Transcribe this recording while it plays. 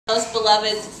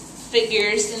beloved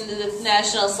figures in the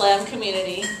National Slam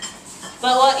community.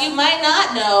 But what you might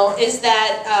not know is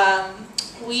that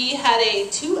we had a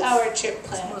 2-hour trip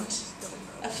planned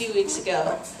a few weeks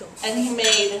ago, and he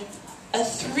made a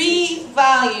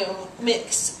 3-volume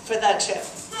mix for that trip.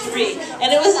 3.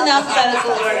 And it was in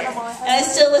alphabetical order. And I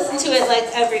still listen to it like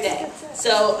every day.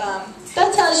 So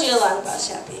that tells you a lot about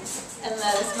Shappy. And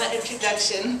that is my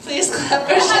introduction. Please clap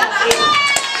for Shappy.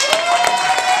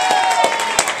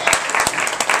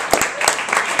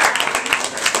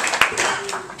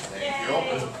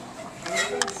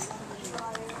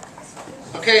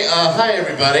 Okay, hi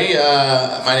everybody.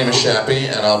 My name is Shappy,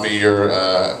 and I'll be your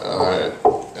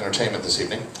entertainment this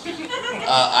evening.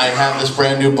 I have this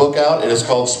brand new book out. It is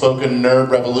called Spoken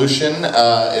Nerd Revolution.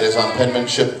 It is on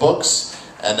Penmanship Books,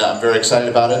 and I'm very excited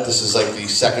about it. This is like the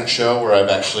second show where I've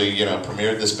actually,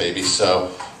 premiered this baby,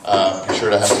 so be sure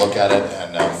to have a look at it.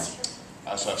 And I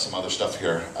also have some other stuff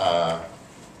here.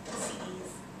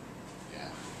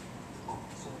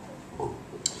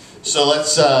 So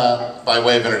let's, by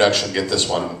way of introduction, get this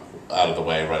one out of the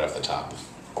way right off the top.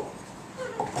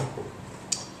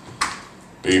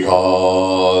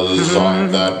 Because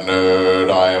I'm that nerd,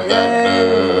 I am that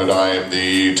nerd, I am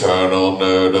the eternal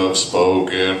nerd of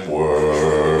spoken word.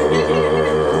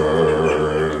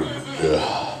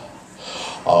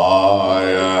 I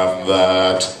am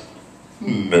that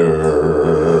nerd.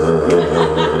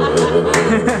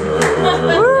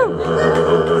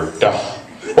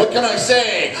 What can I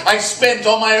say? I spent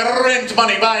all my rent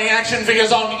money buying action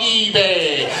figures on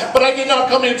eBay. But I did not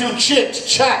come here to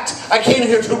chit-chat. I came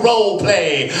here to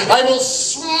role-play. I will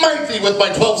smite thee with my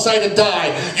 12-sided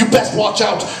die. You best watch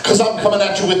out, because I'm coming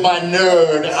at you with my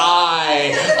nerd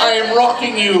eye. I am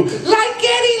rocking you like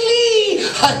Geddy Lee.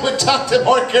 I would talk to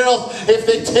more girls if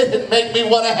they didn't make me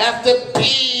want to have to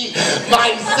pee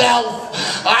myself.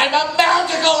 I'm a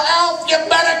magical elf. You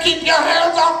better keep your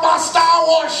hands off my Star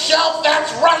Wars shelf.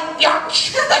 That's right,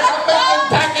 yatch. That's a million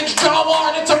package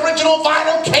Jawa and its original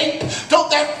vinyl cape.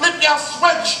 Don't that flip your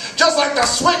switch? Just like the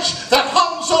switch that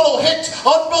Han Solo hit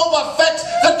on Boba Fett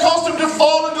that caused him to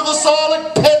fall into the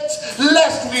Sarlacc pit.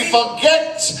 Lest we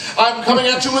forget, I'm coming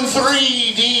at you in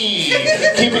 3D.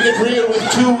 Keeping it real with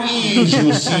 2 E's,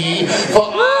 you see. For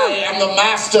I am the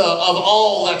master of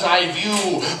all that I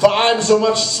view. For I'm so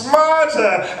much smarter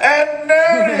and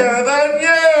nerdier than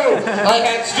you. I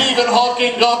had Stephen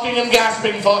Hawking gawking and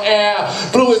gasping for air.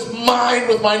 Blew his mind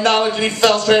with my knowledge and he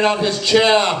fell straight out his chair.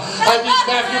 I beat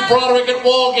Matthew Broderick at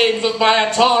war games with my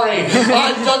Atari.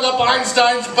 I dug up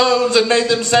Einstein's bones and made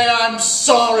them say I'm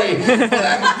sorry for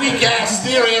that weak-ass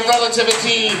theory of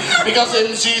relativity, because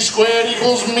MC squared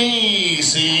equals me,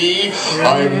 see?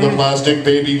 I'm the plastic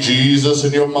baby Jesus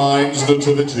in your mind's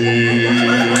nativity.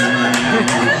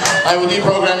 I will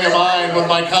deprogram your mind with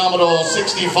my Commodore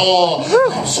 64.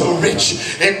 I'm so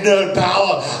rich in nerd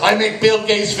power, I make Bill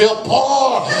Gates feel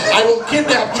poor. I will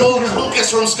kidnap George Lucas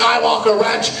from Skywalker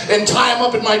Ranch and tie him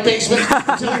up in my basement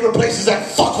until he replaces that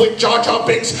fuckwit Jar Jar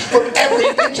Binks from every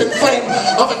inch and frame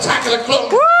of Attack of the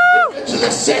Clones. To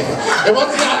the Sith, and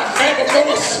once that Phantom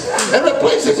Menace, and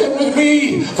replaces him with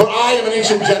me. For I am an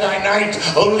ancient Jedi Knight,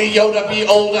 only Yoda be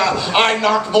older. I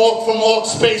knocked Mork from Orc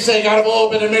Space Egg out of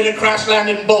orbit and made it crash land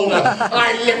in Boulder.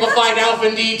 I liquefied Alpha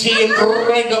and DT and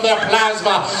drank of their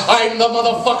plasma. I'm the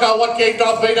motherfucker what gave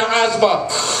Darth Vader asthma.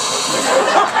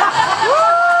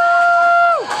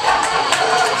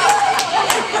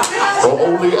 For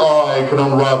only I can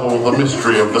unravel the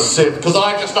mystery of the Sith, because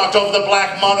I just knocked over the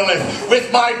black monolith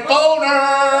with my boner.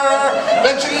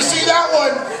 Bet you see that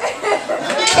one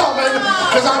coming,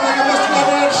 because I'm like a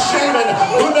Mr. Shaman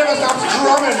who never stops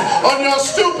drumming on your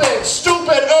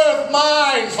stupid Earth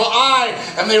mind. For I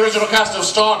am the original cast of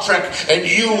Star Trek, and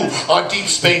you are Deep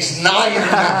Space Nine.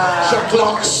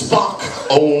 Sherlock Spock.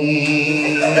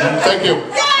 Thank you.